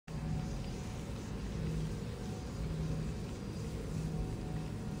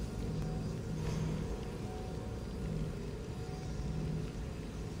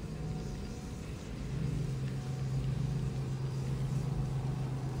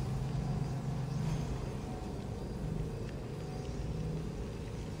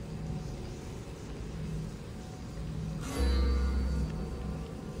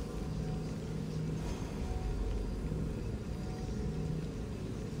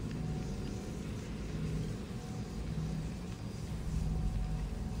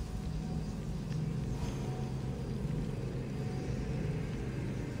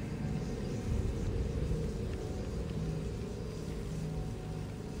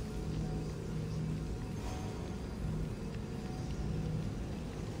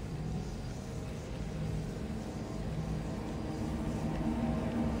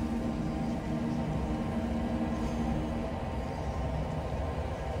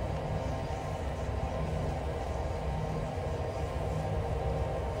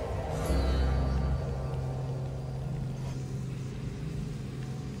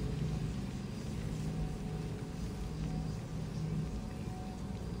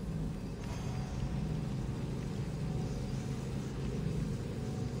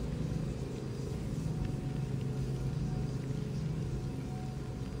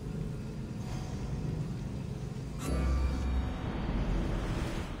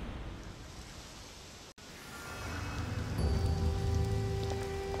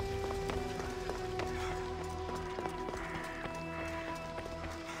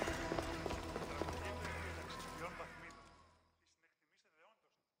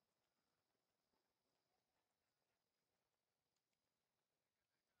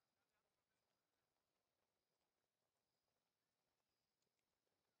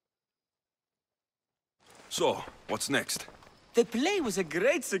So, what's next? The play was a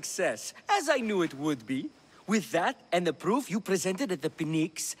great success, as I knew it would be. With that, and the proof you presented at the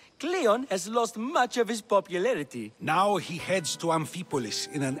Pnyx, Cleon has lost much of his popularity. Now he heads to Amphipolis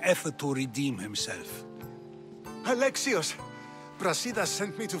in an effort to redeem himself. Alexios! Brasidas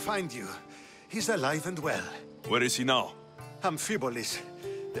sent me to find you. He's alive and well. Where is he now? Amphipolis.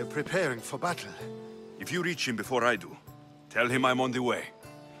 They're preparing for battle. If you reach him before I do, tell him I'm on the way.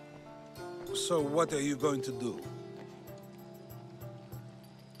 So what are you going to do?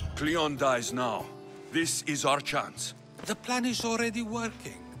 Cleon dies now. This is our chance. The plan is already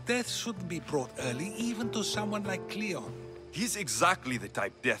working. Death shouldn't be brought early, even to someone like Cleon. He's exactly the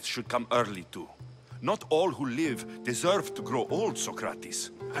type death should come early to. Not all who live deserve to grow old,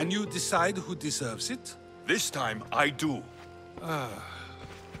 Socrates. And you decide who deserves it? This time, I do.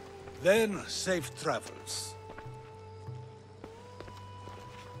 Then, safe travels.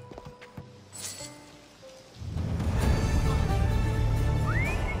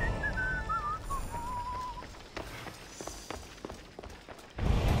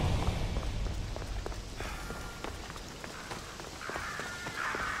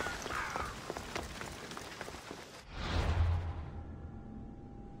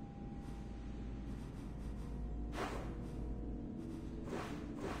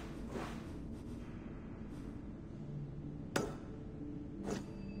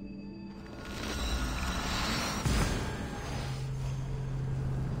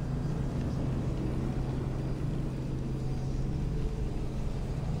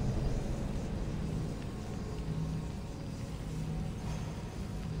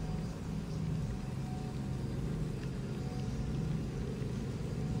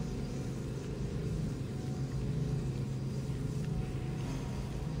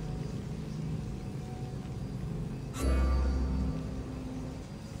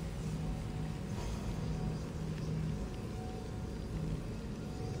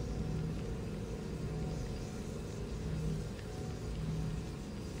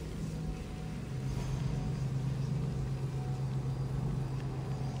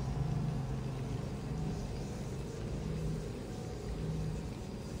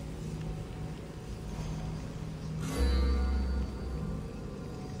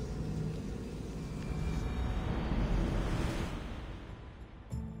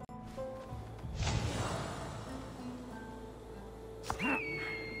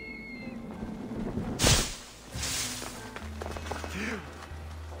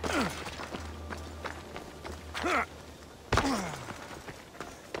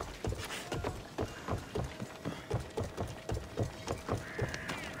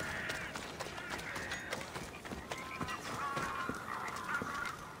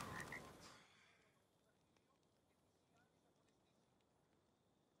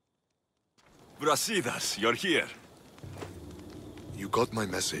 Brasidas, you're here. You got my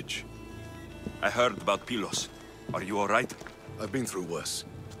message. I heard about Pylos. Are you all right? I've been through worse.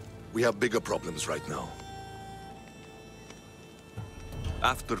 We have bigger problems right now.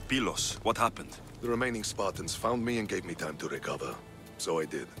 After Pylos, what happened? The remaining Spartans found me and gave me time to recover. So I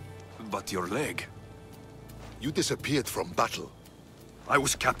did. But your leg? You disappeared from battle. I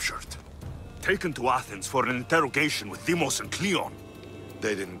was captured. Taken to Athens for an interrogation with Deimos and Cleon.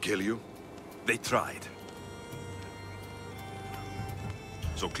 They didn't kill you? They tried.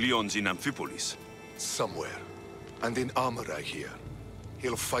 So Cleon's in Amphipolis? Somewhere. And in armor, I hear.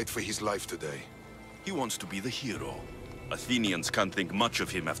 He'll fight for his life today. He wants to be the hero. Athenians can't think much of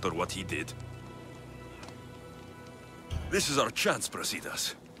him after what he did. This is our chance,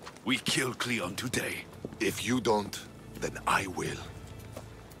 Brasidas. We kill Cleon today. If you don't, then I will.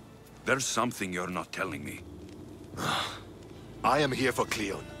 There's something you're not telling me. I am here for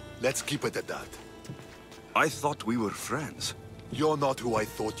Cleon. Let's keep it at that. I thought we were friends. You're not who I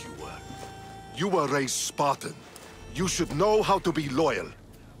thought you were. You were raised Spartan. You should know how to be loyal.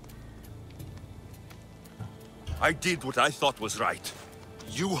 I did what I thought was right.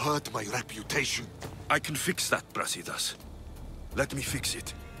 You hurt my reputation. I can fix that, Brasidas. Let me fix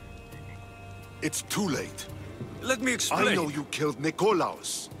it. It's too late. Let me explain. I know you killed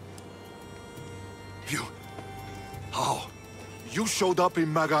Nikolaos. You... How? You showed up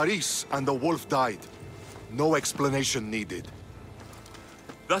in Magaris and the wolf died. No explanation needed.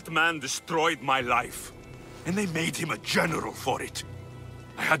 That man destroyed my life. And they made him a general for it.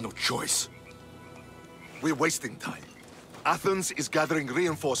 I had no choice. We're wasting time. Athens is gathering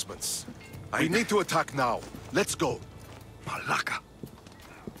reinforcements. We need to attack now. Let's go. Malaka.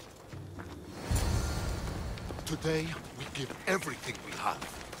 Today, we give everything we have.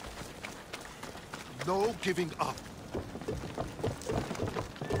 No giving up.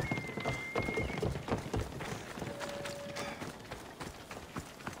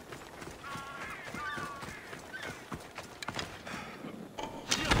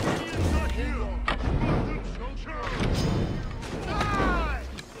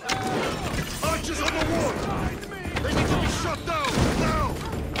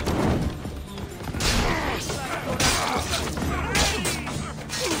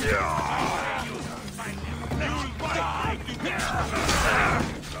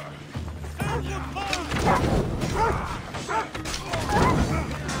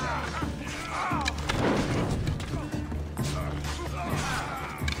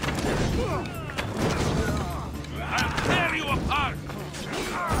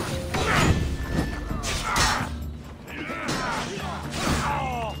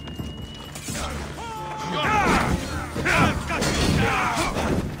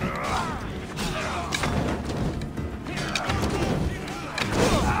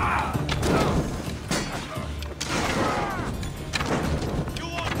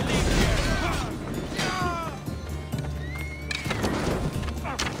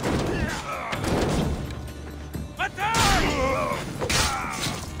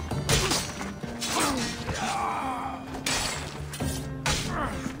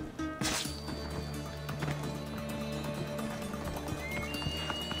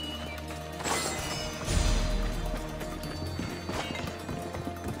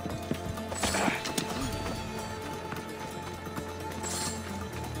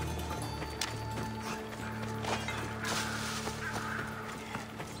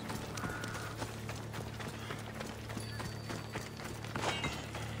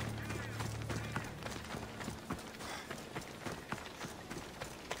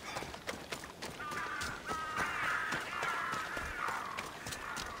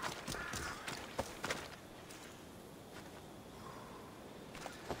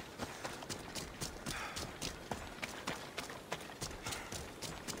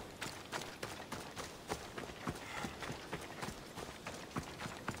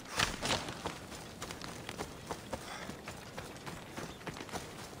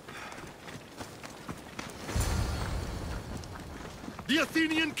 The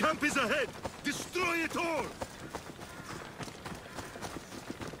Athenian camp is ahead! Destroy it all!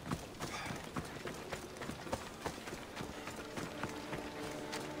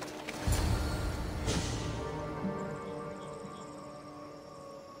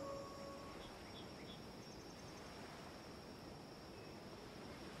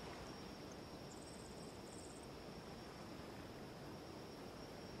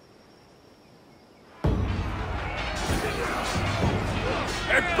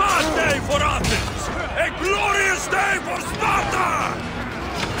 A bad day for Athens! A glorious day for Sparta!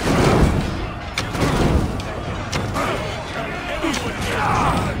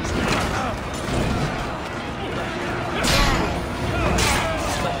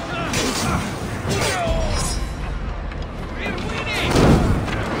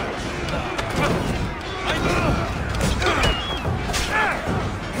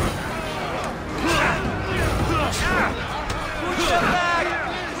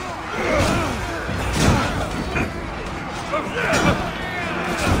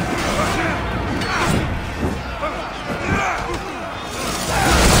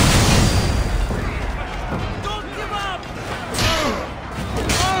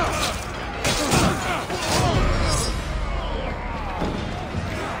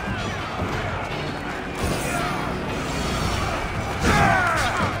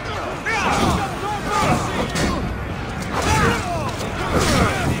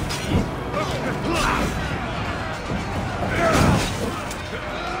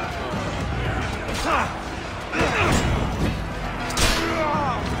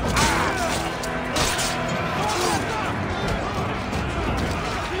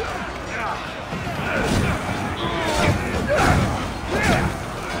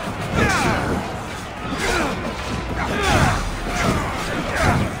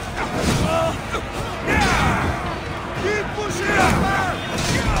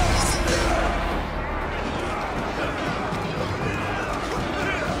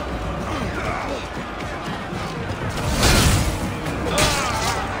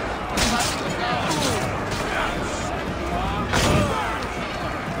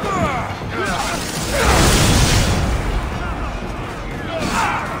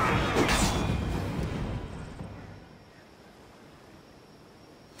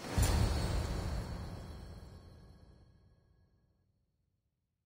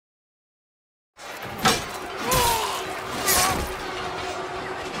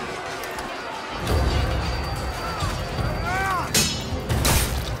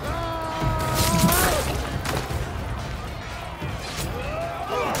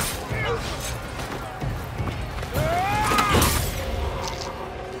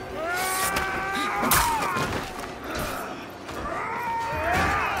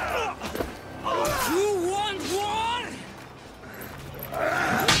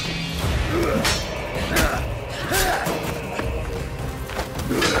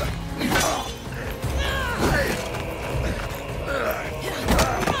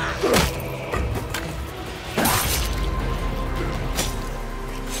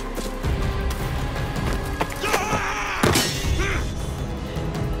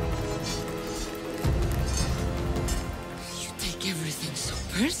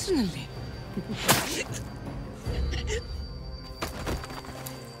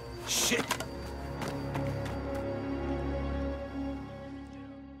 Shit!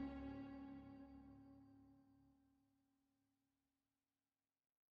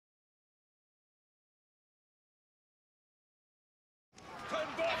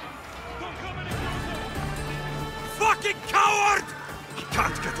 Fucking coward! He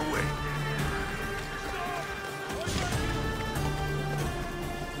can't get away.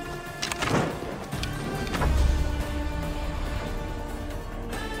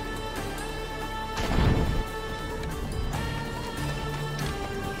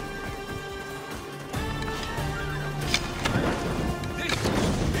 This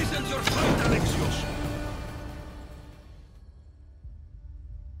isn't your fight, Alexios!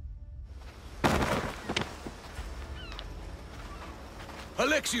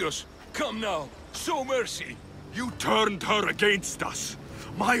 Alexios, come now. Show mercy. You turned her against us.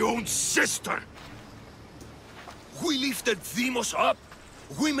 My own sister. We lifted Demos up.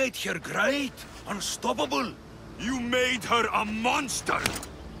 We made her great, unstoppable. You made her a monster.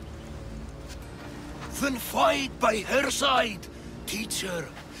 Then fight by her side. Teach her.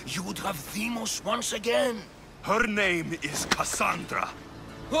 You would have Demos once again. Her name is Cassandra.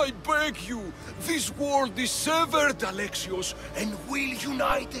 I beg you. This world is severed, Alexios, and we'll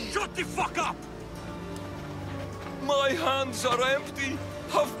unite it. Shut the fuck up! My hands are empty.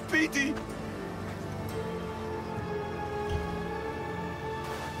 Have pity.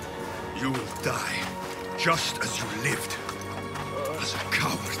 You will die, just as you lived. As a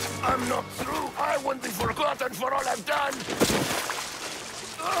coward. I'm not through. I won't be forgotten for all I've done.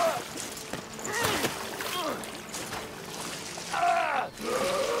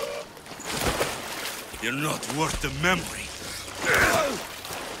 You're not worth the memory.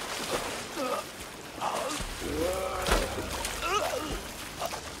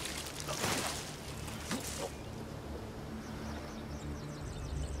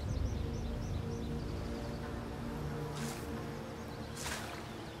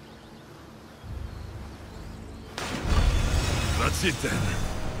 That's it then.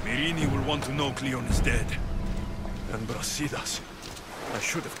 Myrini will want to know Cleon is dead. And Brasidas. I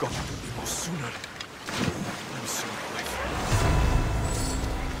should have gotten to Demos sooner. I'm sorry, my friend.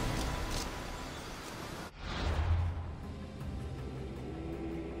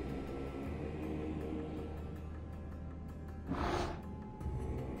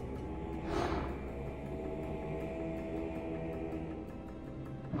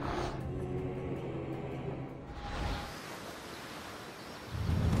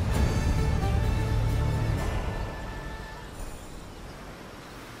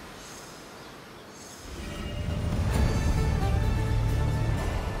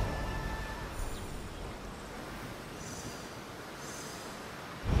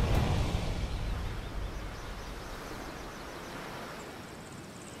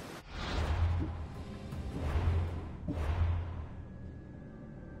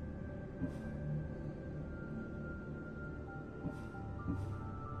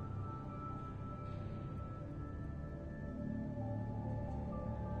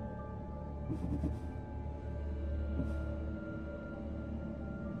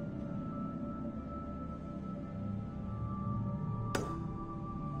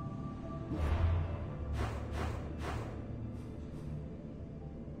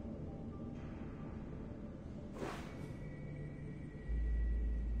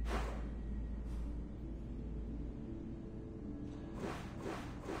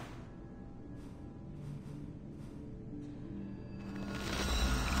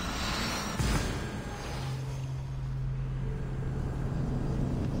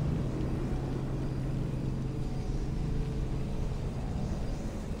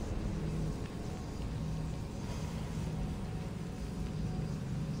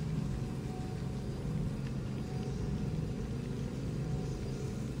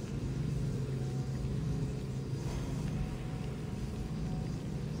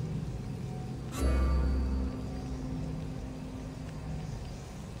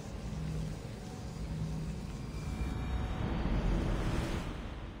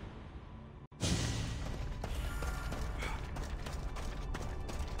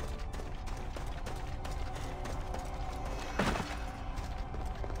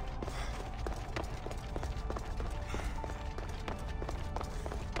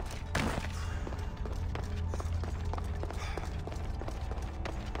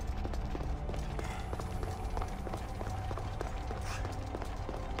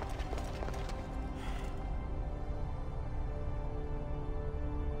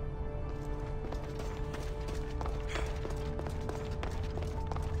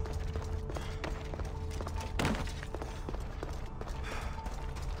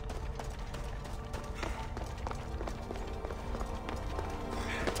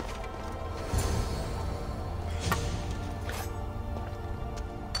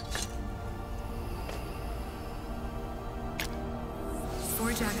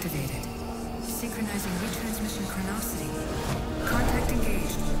 activated. Synchronizing retransmission chronicity. Contact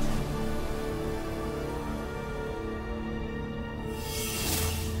engaged.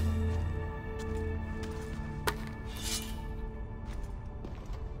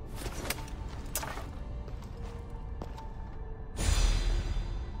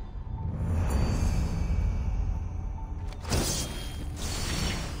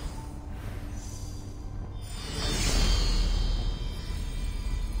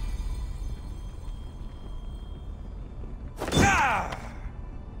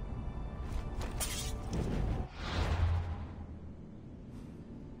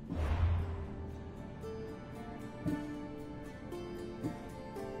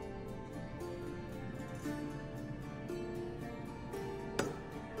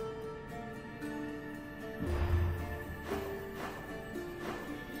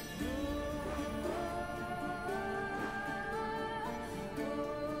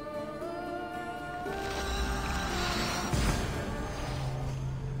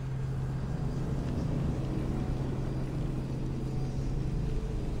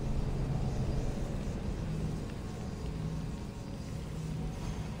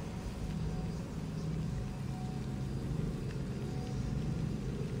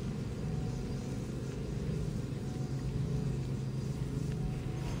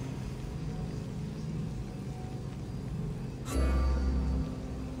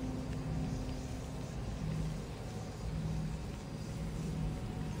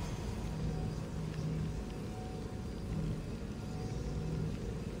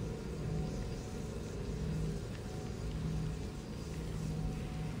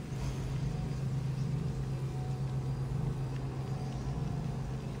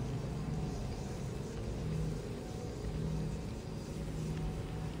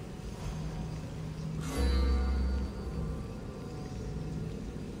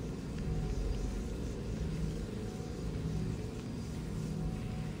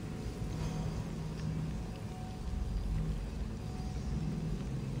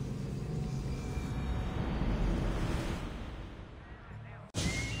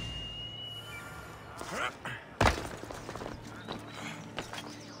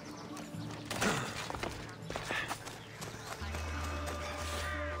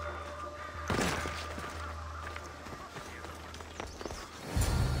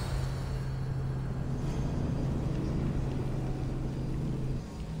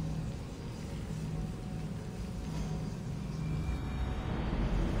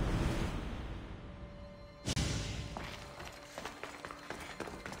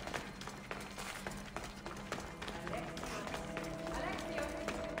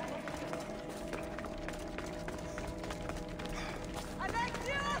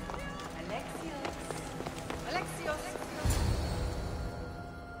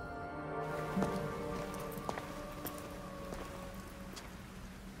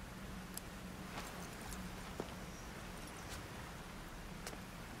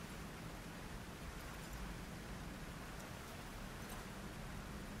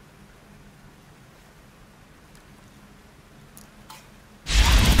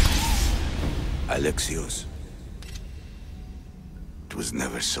 Alexios. It was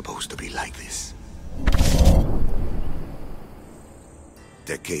never supposed to be like this.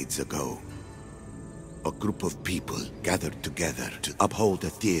 Decades ago, a group of people gathered together to uphold a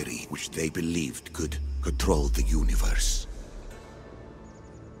theory which they believed could control the universe.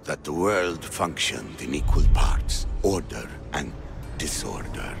 That the world functioned in equal parts, order and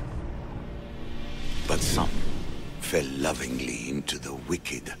disorder. But some fell lovingly into the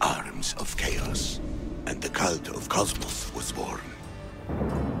wicked arms of chaos, and the cult of Cosmos was born.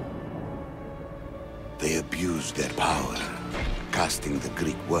 They abused their power, casting the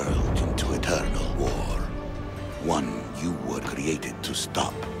Greek world into eternal war. One you were created to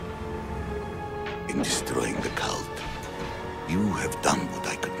stop. In destroying the cult, you have done what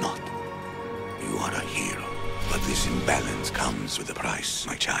I could not. You are a hero, but this imbalance comes with a price,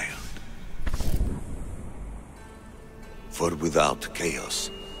 my child. For without chaos,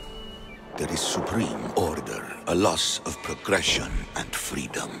 there is supreme order, a loss of progression and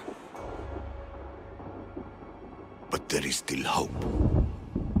freedom. But there is still hope.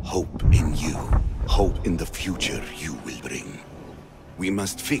 Hope in you. Hope in the future you will bring. We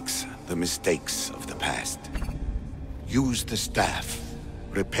must fix the mistakes of the past. Use the staff.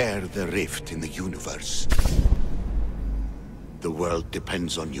 Repair the rift in the universe. The world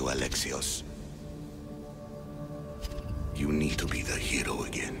depends on you, Alexios. You need to be the hero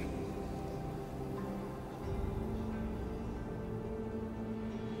again.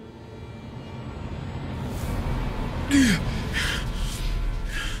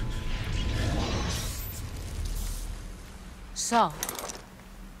 So,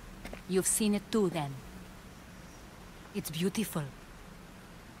 you've seen it too, then. It's beautiful,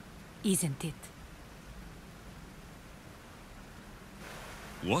 isn't it?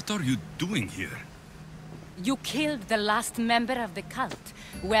 What are you doing here? You killed the last member of the cult.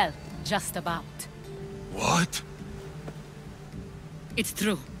 Well, just about. What? It's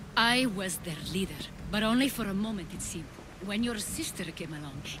true. I was their leader, but only for a moment, it seemed. When your sister came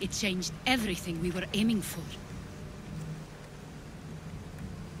along, it changed everything we were aiming for.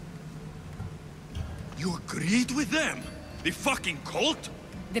 You agreed with them? The fucking cult?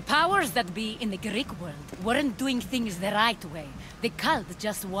 The powers that be in the Greek world weren't doing things the right way. The cult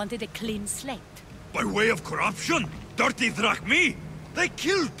just wanted a clean slate. By way of corruption? Dirty drachmi? They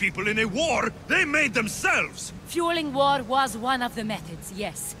killed people in a war they made themselves! Fueling war was one of the methods,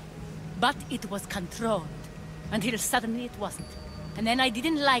 yes. But it was controlled. Until suddenly it wasn't. And then I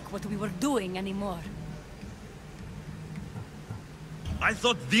didn't like what we were doing anymore. I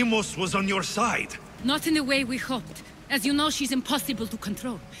thought Demos was on your side. Not in the way we hoped. As you know, she's impossible to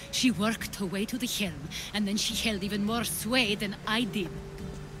control. She worked her way to the helm, and then she held even more sway than I did.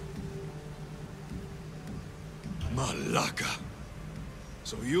 Malaka.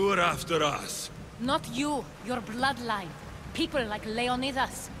 So you're after us? Not you, your bloodline. People like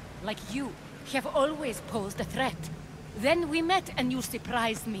Leonidas, like you, have always posed a threat. Then we met and you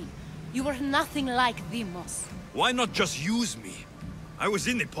surprised me. You were nothing like Demos. Why not just use me? I was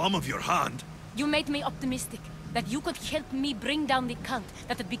in the palm of your hand. You made me optimistic, that you could help me bring down the cult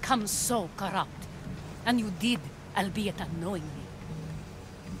that had become so corrupt. And you did, albeit unknowingly.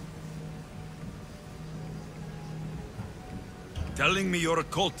 Telling me you're a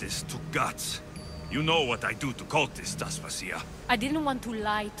cultist took guts. You know what I do to cultists, Aspasia. I didn't want to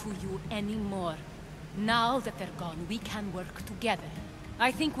lie to you anymore. Now that they're gone, we can work together.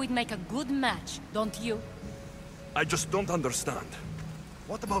 I think we'd make a good match, don't you? I just don't understand.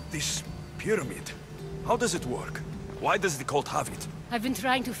 What about this pyramid? How does it work? Why does the cult have it? I've been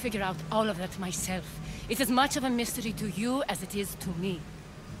trying to figure out all of that myself. It's as much of a mystery to you as it is to me.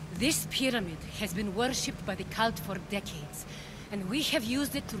 This pyramid has been worshipped by the cult for decades, and we have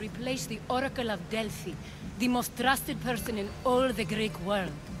used it to replace the Oracle of Delphi, the most trusted person in all the Greek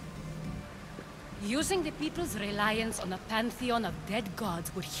world. Using the people's reliance on a pantheon of dead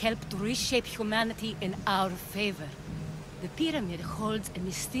gods would help to reshape humanity in our favor. The pyramid holds a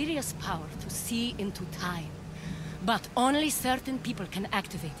mysterious power to see into time. But only certain people can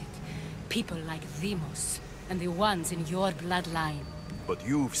activate it. People like Demos, and the ones in your bloodline. But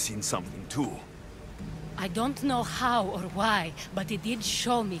you've seen something too. I don't know how or why, but it did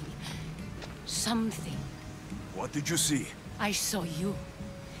show me something. What did you see? I saw you.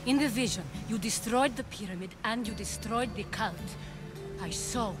 In the vision, you destroyed the pyramid and you destroyed the cult. I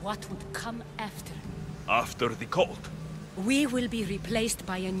saw what would come after. After the cult? We will be replaced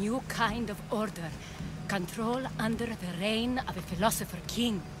by a new kind of order. Control under the reign of a philosopher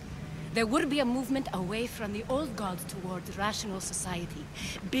king. There would be a movement away from the old gods towards rational society,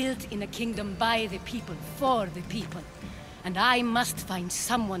 built in a kingdom by the people, for the people. And I must find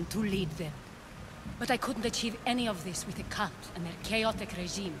someone to lead them. But I couldn't achieve any of this with the cult and their chaotic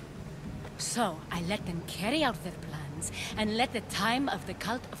regime. So I let them carry out their plans, and let the time of the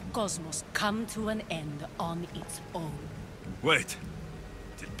cult of Cosmos come to an end on its own. Wait,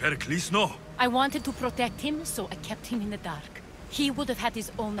 did Pericles know? I wanted to protect him, so I kept him in the dark. He would have had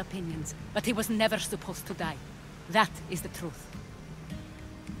his own opinions, but he was never supposed to die. That is the truth.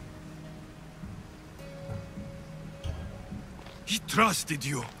 He trusted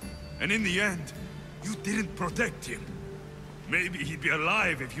you, and in the end, you didn't protect him. Maybe he'd be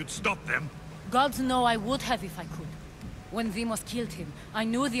alive if you'd stopped them. Gods know I would have if I could. When Demos killed him, I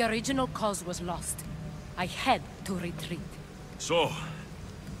knew the original cause was lost. I had to retreat. So,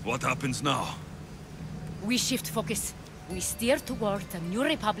 what happens now? We shift focus. We steer towards a new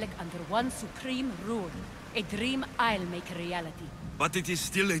republic under one supreme rule. A dream I'll make a reality. But it is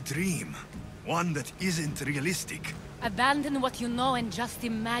still a dream. One that isn't realistic. Abandon what you know and just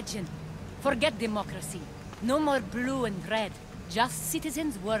imagine. Forget democracy. No more blue and red. Just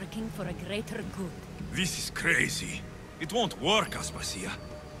citizens working for a greater good. This is crazy. It won't work, Aspasia.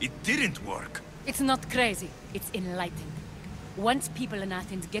 It didn't work. It's not crazy. It's enlightening. Once people in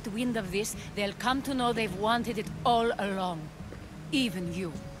Athens get wind of this, they'll come to know they've wanted it all along. Even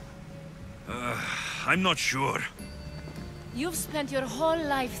you. I'm not sure. You've spent your whole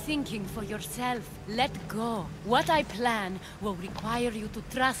life thinking for yourself. Let go. What I plan will require you to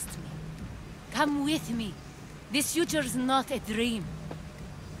trust me. Come with me. This future's not a dream.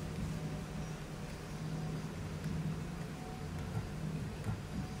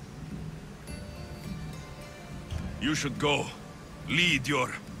 You should go. Lead your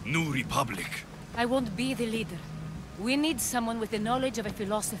new republic. I won't be the leader. We need someone with the knowledge of a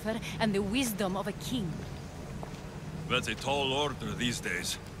philosopher and the wisdom of a king. That's a tall order these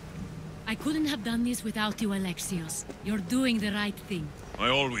days. I couldn't have done this without you, Alexios. You're doing the right thing. I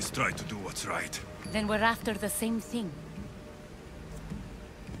always try to do what's right. Then we're after the same thing.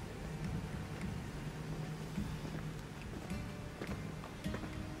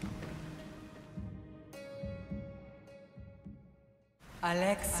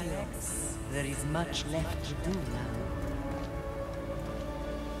 Alexios, there is much left to do now.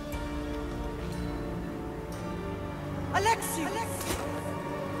 Alexios!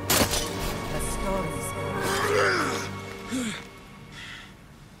 The story's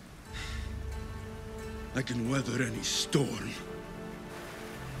I can weather any storm.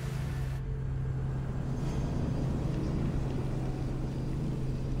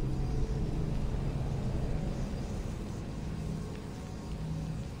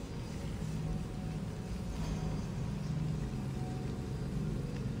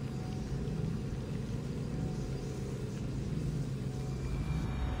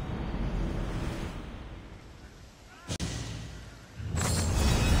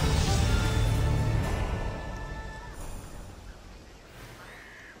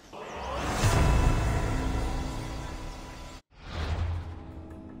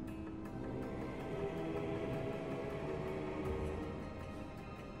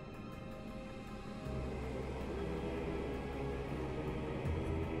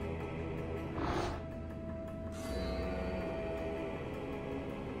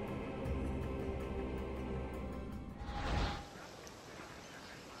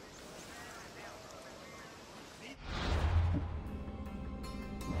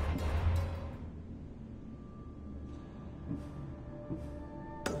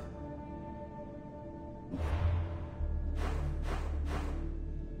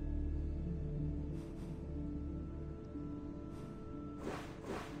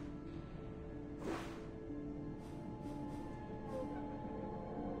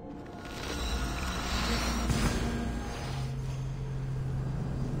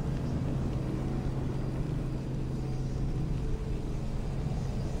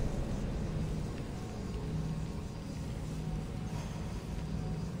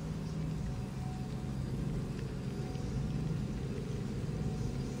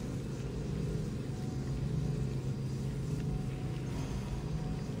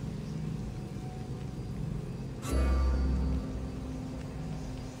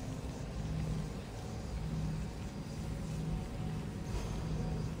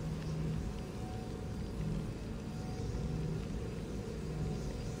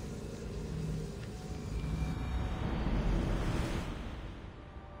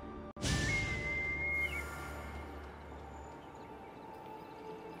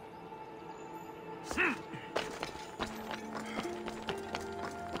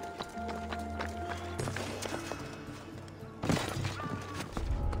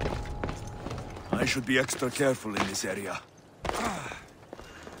 I should be extra careful in this area.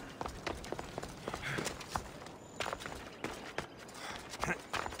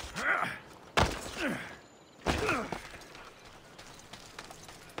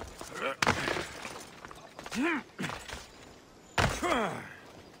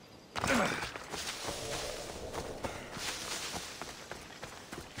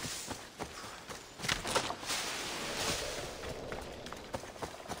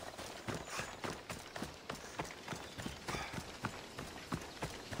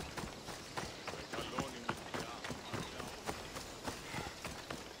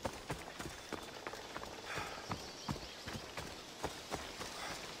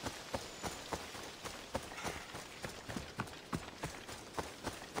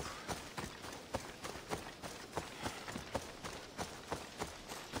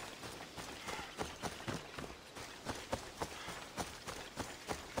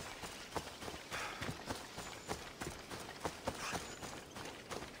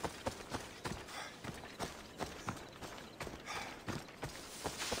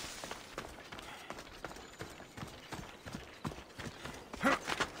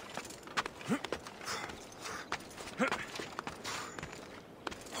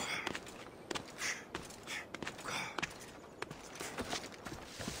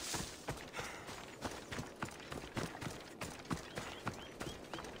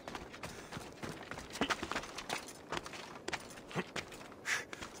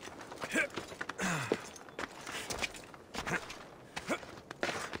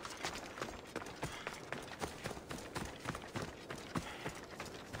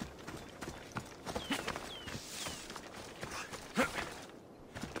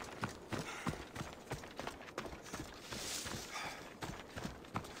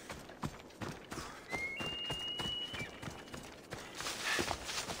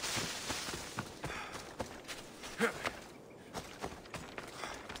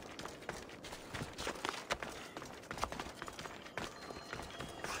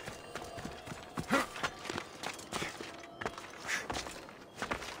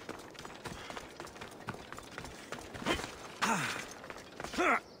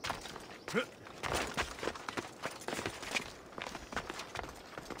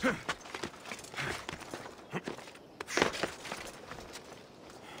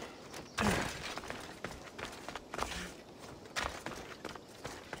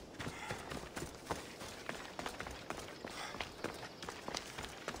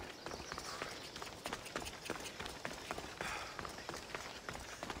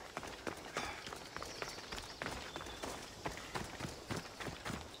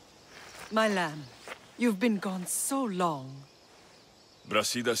 My lamb, you've been gone so long.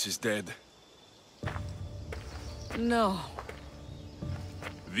 Brasidas is dead. No.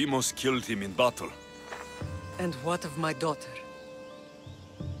 Vimos killed him in battle. And what of my daughter?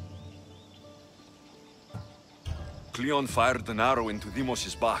 Cleon fired an arrow into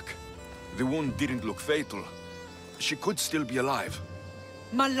Vimos's back. The wound didn't look fatal. She could still be alive.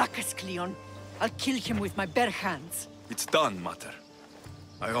 Malakas, Cleon. I'll kill him with my bare hands. It's done, Mater.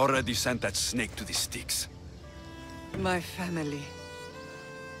 I already sent that snake to the Styx. My family.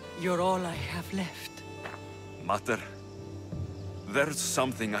 You're all I have left. Mater, there's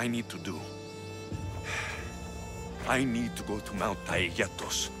something I need to do. I need to go to Mount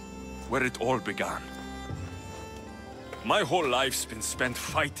Taegetos, where it all began. My whole life's been spent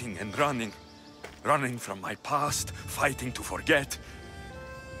fighting and running. Running from my past, fighting to forget.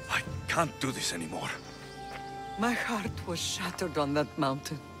 I can't do this anymore. My heart was shattered on that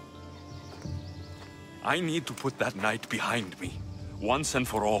mountain. I need to put that night behind me, once and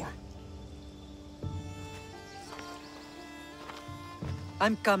for all.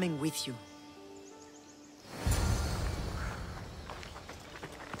 I'm coming with you.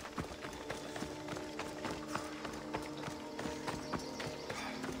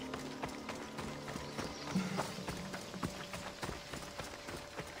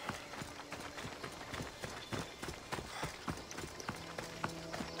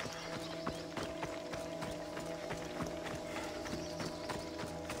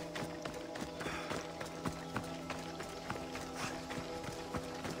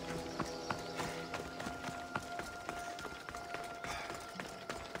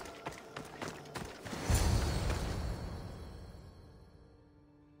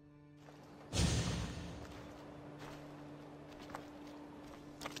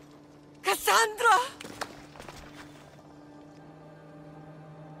 Cassandra!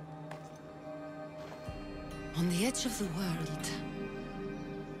 On the edge of the world,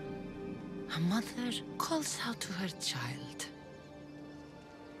 a mother calls out to her child.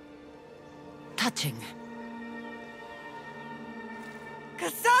 Touching.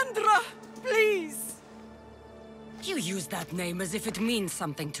 Cassandra! Please! You use that name as if it means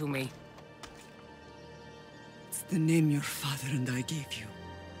something to me. It's the name your father and I gave you.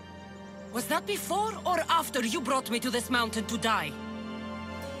 Was that before or after you brought me to this mountain to die?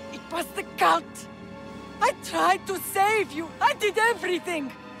 It was the cult! I tried to save you! I did everything!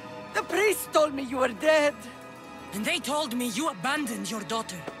 The priest told me you were dead! And they told me you abandoned your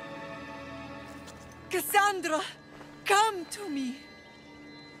daughter. Cassandra! Come to me!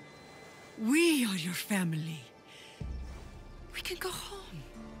 We are your family. We can go home.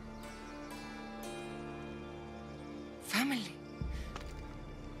 Family.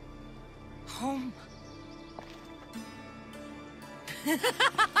 Home.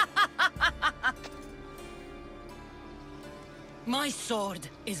 My sword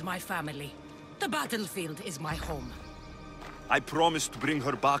is my family. The battlefield is my home. I promised to bring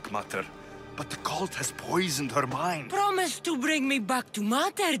her back, Mater, but the cult has poisoned her mind. Promised to bring me back to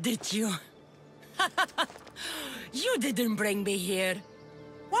Mater, did you? You didn't bring me here.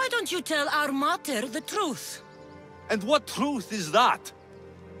 Why don't you tell our Mater the truth? And what truth is that?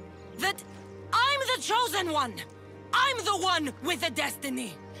 That I'm the chosen one! I'm the one with a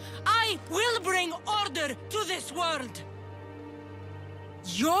destiny! I will bring order to this world!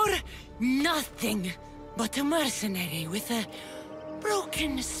 You're nothing but a mercenary with a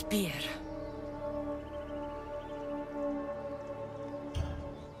broken spear.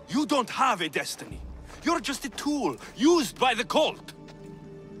 You don't have a destiny. You're just a tool, used by the cult.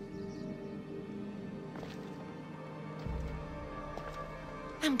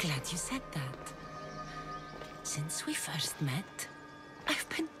 I'm glad you said that. Since we first met, I've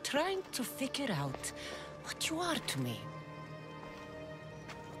been trying to figure out what you are to me.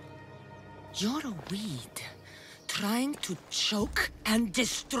 You're a weed, trying to choke and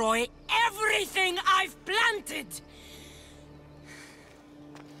destroy everything I've planted!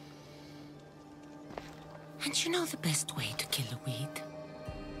 And you know the best way to kill a weed?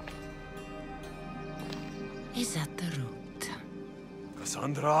 Is at the root.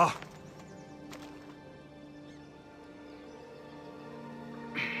 Cassandra!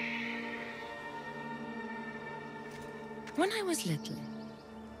 When I was little,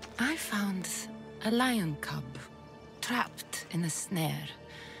 I found a lion cub trapped in a snare.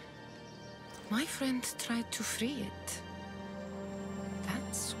 My friend tried to free it.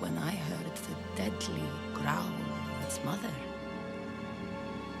 That's when I heard the deadly growl of its mother.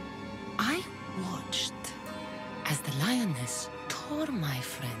 I watched as the lioness tore my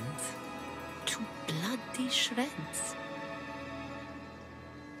friend to bloody shreds.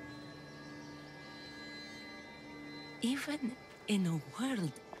 Even in a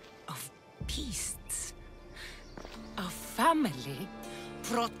world of beasts, a family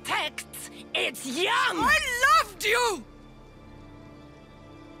protects its young! I loved you!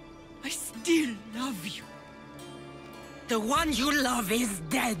 I still love you. The one you love is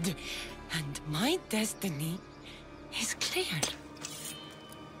dead, and my destiny is clear.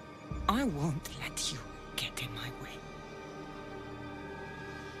 I won't let you get in my way.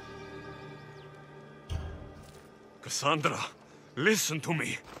 Cassandra, listen to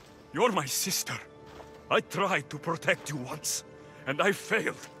me. You're my sister. I tried to protect you once, and I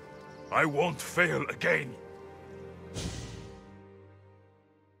failed. I won't fail again.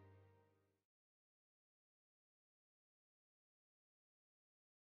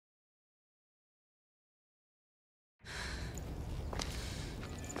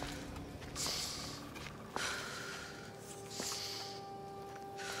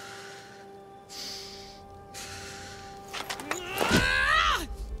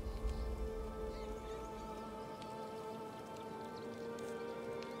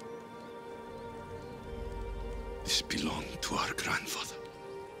 This belonged to our grandfather.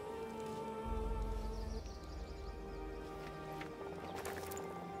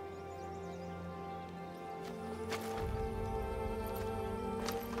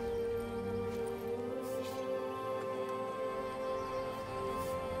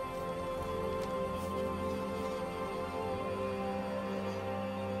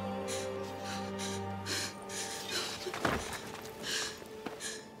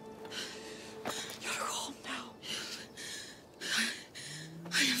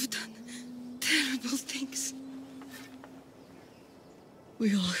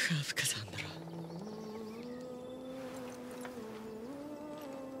 We all have, Cassandra.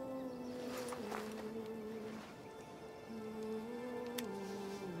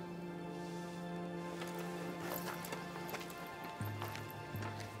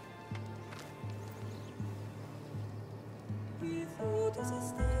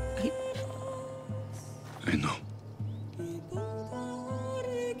 I know.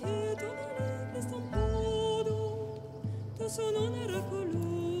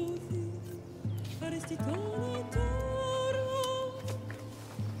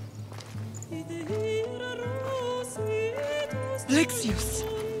 Alexios,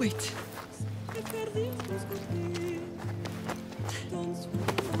 wait.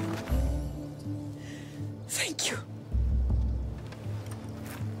 Thank you.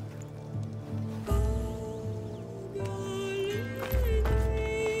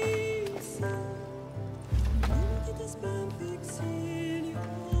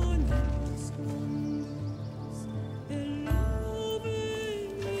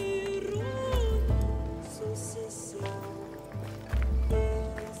 Successor.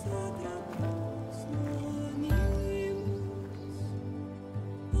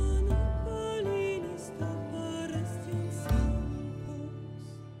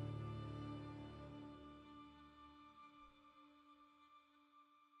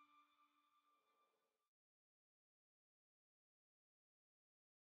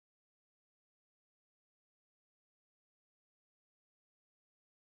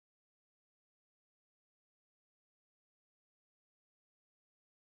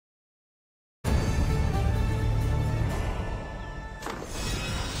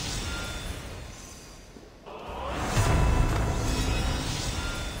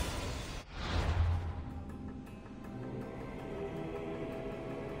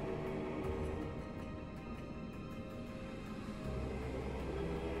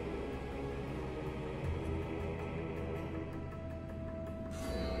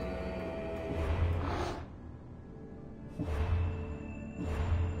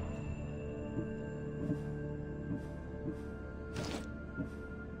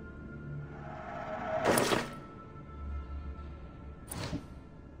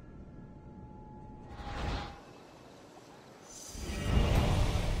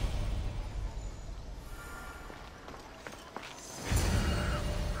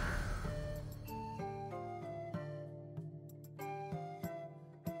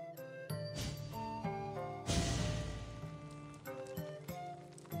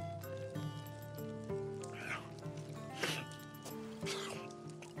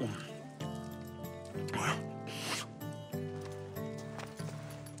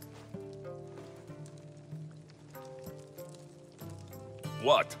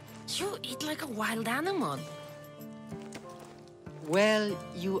 What? You eat like a wild animal. Well,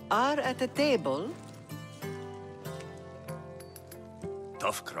 you are at a table.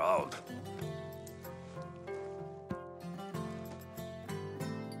 Tough crowd.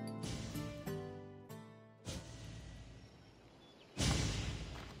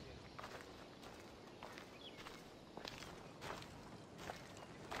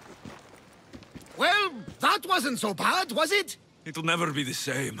 Well, that wasn't so bad, was it? It'll never be the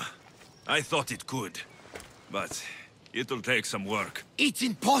same. I thought it could, but it'll take some work. It's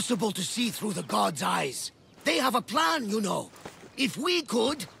impossible to see through the gods' eyes. They have a plan, you know. If we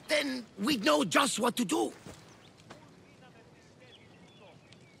could, then we'd know just what to do.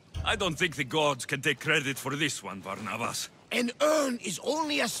 I don't think the gods can take credit for this one, Barnabas. An urn is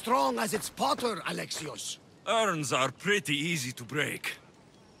only as strong as its potter, Alexios. Urns are pretty easy to break.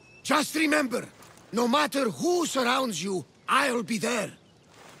 Just remember, no matter who surrounds you, I'll be there.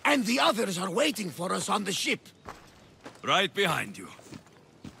 And the others are waiting for us on the ship. Right behind you.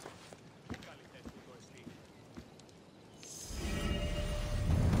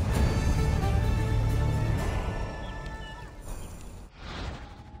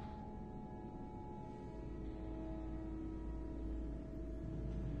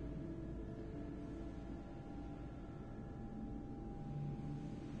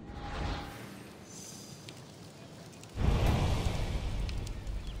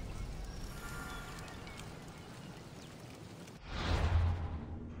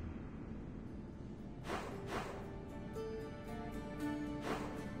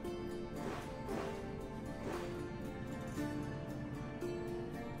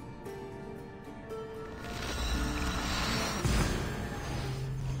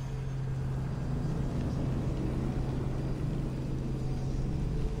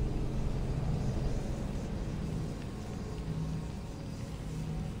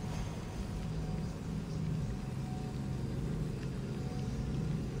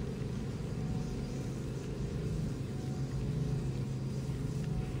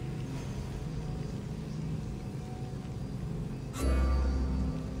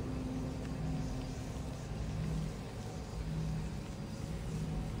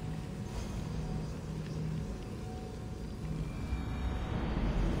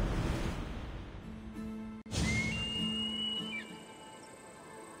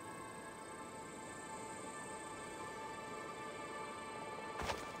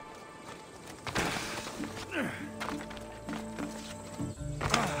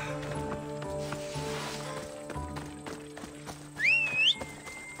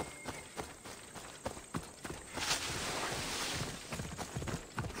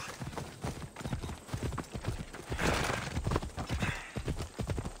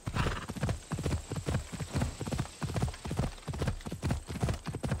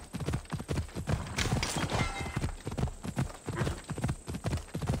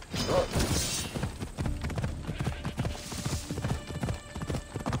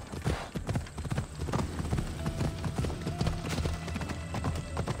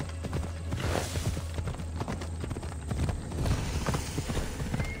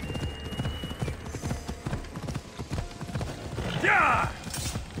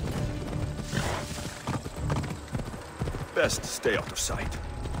 Best stay out of sight.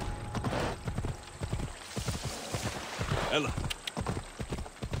 Ella.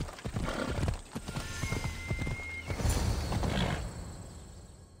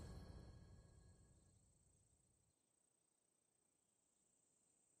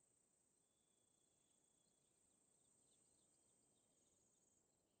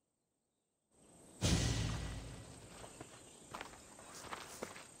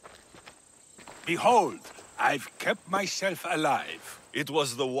 Behold, I've kept myself alive. It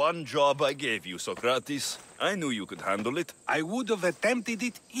was the one job I gave you, Socrates. I knew you could handle it. I would have attempted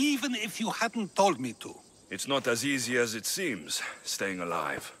it even if you hadn't told me to. It's not as easy as it seems, staying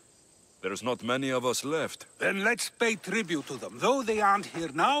alive. There's not many of us left. Then let's pay tribute to them. Though they aren't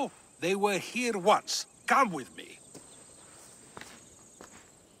here now, they were here once. Come with me.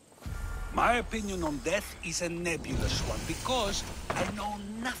 My opinion on death is a nebulous one, because I know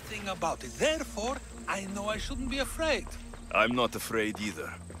nothing about it. Therefore, I know I shouldn't be afraid. I'm not afraid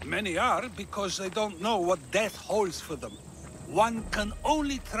either. Many are, because they don't know what death holds for them. One can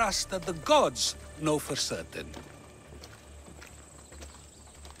only trust that the gods know for certain.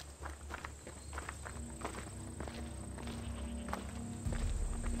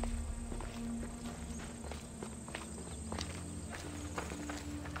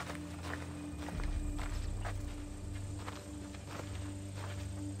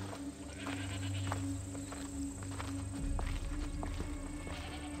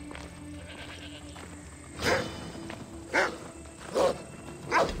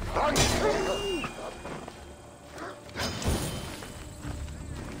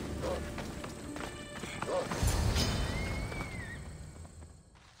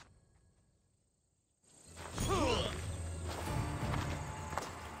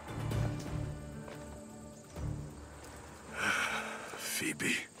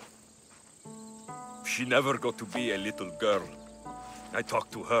 Phoebe. She never got to be a little girl. I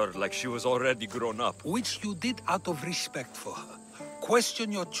talked to her like she was already grown up. Which you did out of respect for her.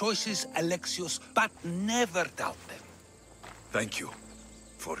 Question your choices, Alexios, but never doubt them. Thank you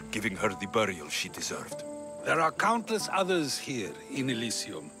for giving her the burial she deserved. There are countless others here in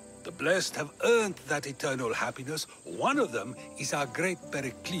Elysium. The blessed have earned that eternal happiness. One of them is our great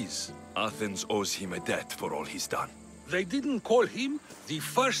Pericles. Athens owes him a debt for all he's done. They didn't call him the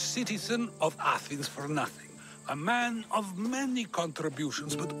first citizen of Athens for nothing. A man of many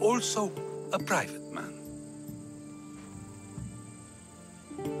contributions, but also a private man.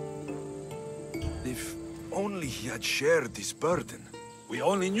 If only he had shared this burden. We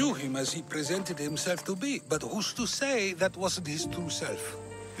only knew him as he presented himself to be, but who's to say that wasn't his true self?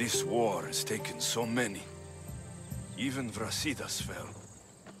 This war has taken so many. Even Brasidas fell.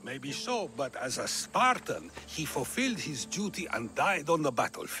 Maybe so, but as a Spartan, he fulfilled his duty and died on the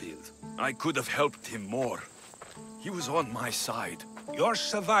battlefield. I could have helped him more. He was on my side. Your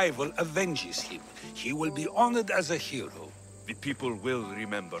survival avenges him. He will be honored as a hero. The people will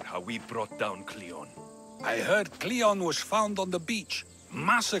remember how we brought down Cleon. I heard Cleon was found on the beach.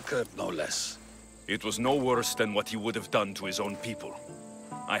 Massacred, no less. It was no worse than what he would have done to his own people.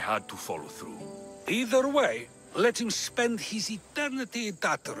 I had to follow through. Either way, let him spend his eternity in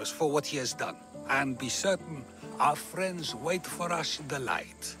Tartarus for what he has done. And be certain, our friends wait for us in the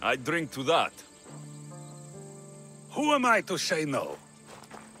light. I drink to that. Who am I to say no?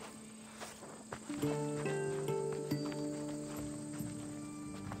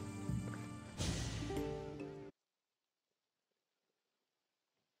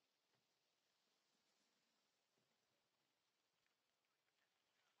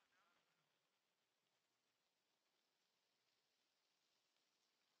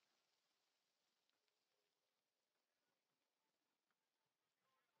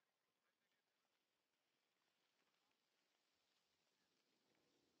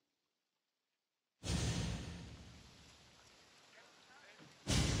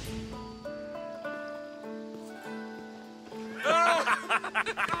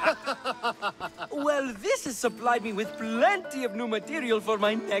 Well, this has supplied me with plenty of new material for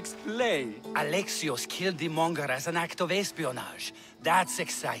my next play. Alexios killed the monger as an act of espionage. That's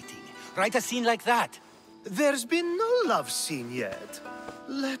exciting. Write a scene like that. There's been no love scene yet.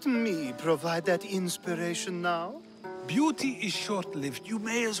 Let me provide that inspiration now. Beauty is short-lived. You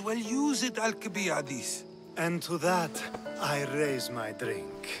may as well use it, Alcibiades. And to that, I raise my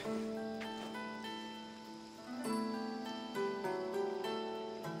drink.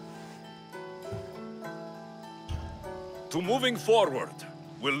 To moving forward,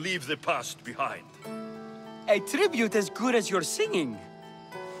 we'll leave the past behind. A tribute as good as your singing.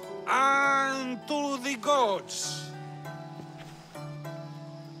 And to the gods.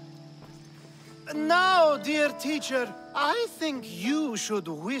 Now, dear teacher, I think you should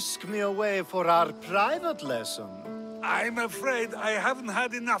whisk me away for our private lesson. I'm afraid I haven't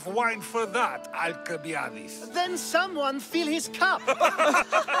had enough wine for that, Alcibiades. Then someone fill his cup.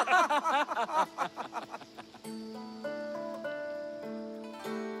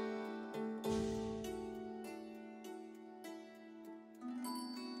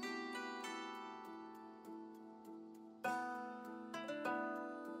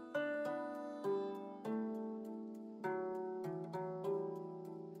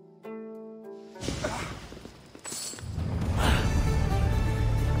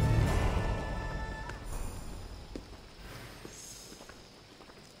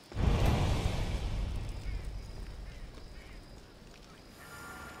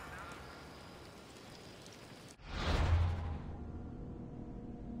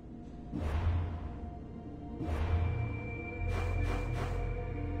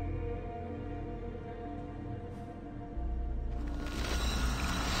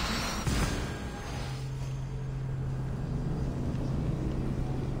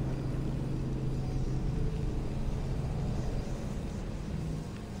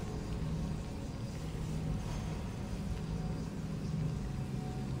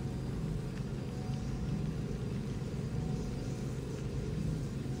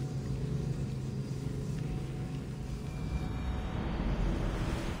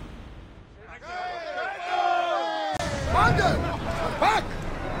 Back!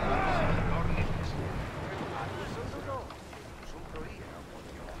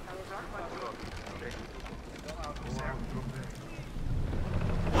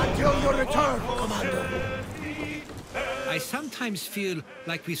 Until your return, Commander. I sometimes feel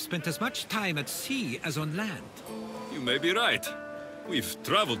like we've spent as much time at sea as on land. You may be right. We've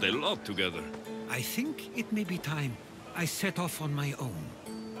traveled a lot together. I think it may be time I set off on my own.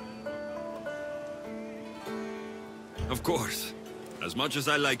 Of course. As much as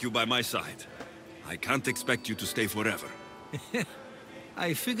I like you by my side, I can't expect you to stay forever.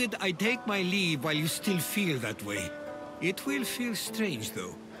 I figured I'd take my leave while you still feel that way. It will feel strange,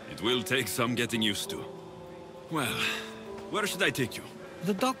 though. It will take some getting used to. Well, where should I take you?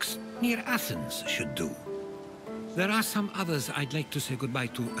 The docks near Athens should do. There are some others I'd like to say goodbye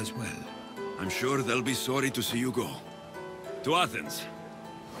to as well. I'm sure they'll be sorry to see you go. To Athens.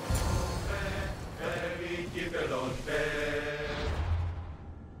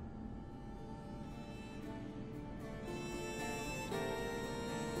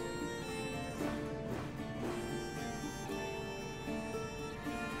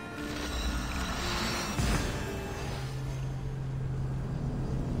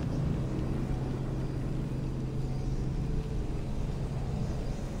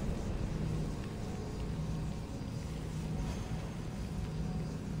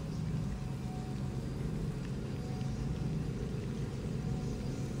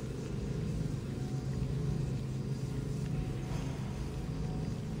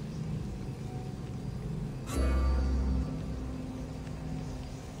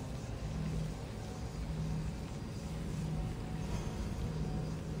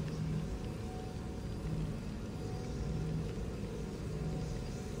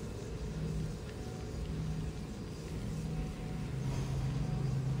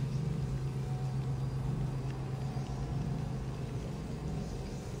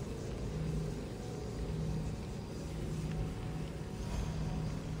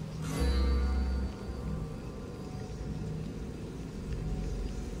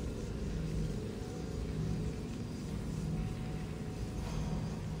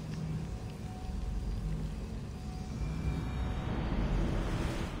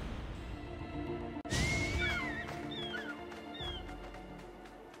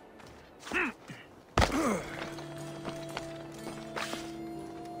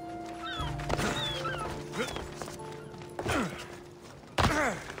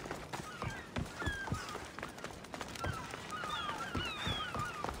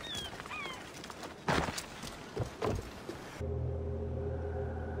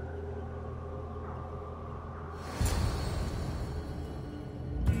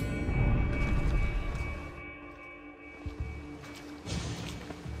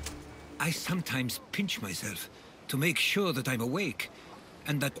 I sometimes pinch myself to make sure that I'm awake,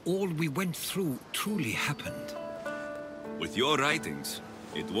 and that all we went through truly happened. With your writings,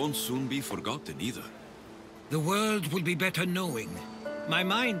 it won't soon be forgotten either. The world will be better knowing. My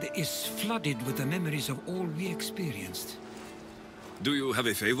mind is flooded with the memories of all we experienced. Do you have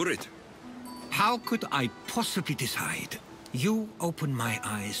a favorite? How could I possibly decide? You opened my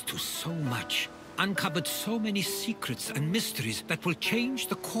eyes to so much, uncovered so many secrets and mysteries that will change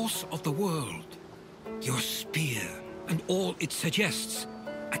the course of the world. Your spear and all it suggests.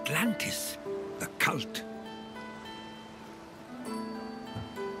 Atlantis, the cult.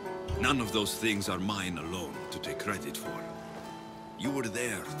 None of those things are mine alone to take credit for. You were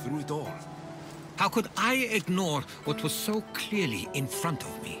there through it all. How could I ignore what was so clearly in front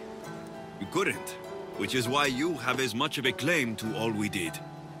of me? You couldn't, which is why you have as much of a claim to all we did.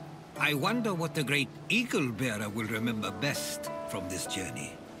 I wonder what the great Eagle Bearer will remember best from this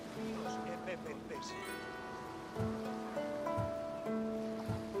journey.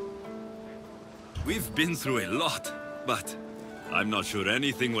 We've been through a lot, but I'm not sure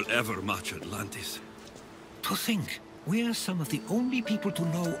anything will ever match Atlantis. To think, we're some of the only people to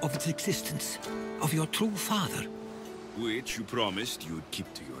know of its existence, of your true father. Which you promised you'd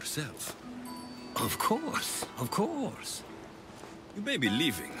keep to yourself. Of course, of course. You may be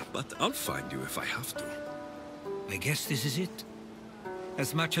leaving, but I'll find you if I have to. I guess this is it.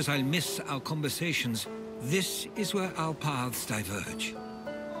 As much as I'll miss our conversations, this is where our paths diverge.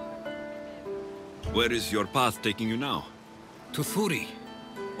 Where is your path taking you now? To Thuri.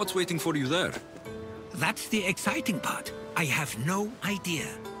 What's waiting for you there? That's the exciting part. I have no idea.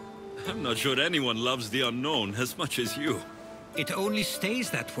 I'm not sure anyone loves the unknown as much as you. It only stays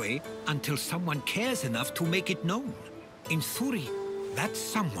that way until someone cares enough to make it known. In Thuri, that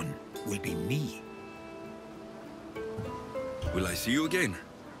someone will be me. Will I see you again?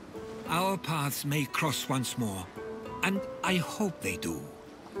 Our paths may cross once more, and I hope they do.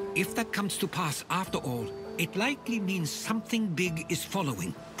 If that comes to pass after all, it likely means something big is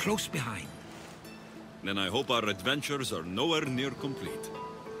following, close behind. Then I hope our adventures are nowhere near complete.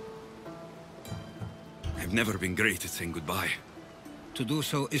 I've never been great at saying goodbye. To do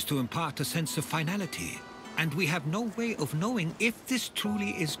so is to impart a sense of finality, and we have no way of knowing if this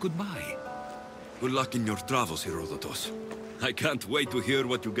truly is goodbye. Good luck in your travels, Herodotus. I can't wait to hear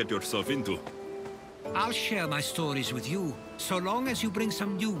what you get yourself into. I'll share my stories with you, so long as you bring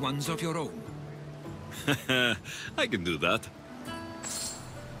some new ones of your own. I can do that.